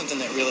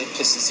really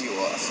pisses you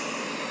off?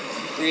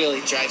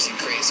 Really drives you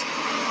crazy?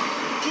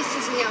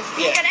 Pisses me off.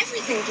 Yeah. Look at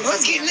everything.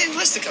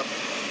 List a couple.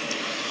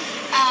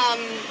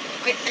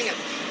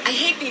 I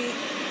hate being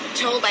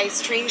told by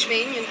strange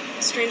men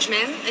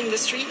in the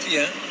street.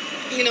 Yeah.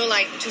 You know,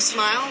 like to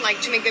smile,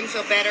 like to make them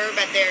feel better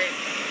about their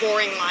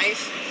boring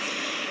life.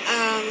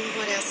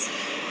 What else?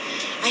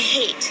 I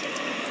hate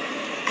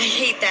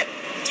that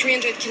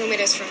 300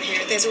 kilometers from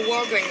here, there's a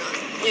war going on.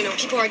 You know,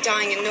 people are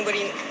dying and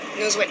nobody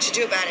knows what to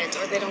do about it,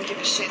 or they don't give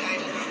a shit, I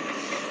don't know.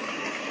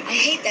 I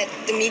hate that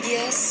the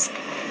media's,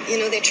 you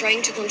know, they're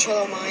trying to control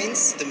our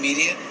minds. The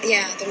media?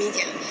 Yeah, the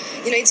media.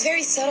 You know, it's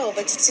very subtle,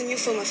 but it's a new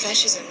form of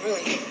fascism,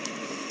 really.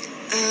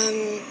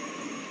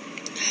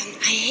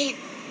 I hate...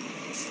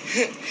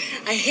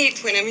 I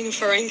hate when I'm in a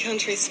foreign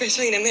country,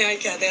 especially in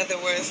America, they're the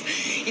worst.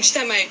 Each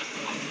time I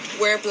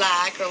wear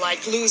black or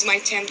like lose my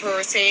temper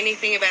or say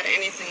anything about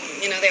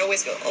anything, you know, they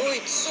always go, oh,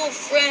 it's so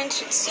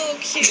French, it's so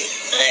cute.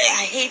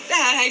 I hate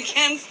that, I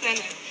can't stand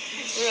it,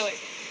 really.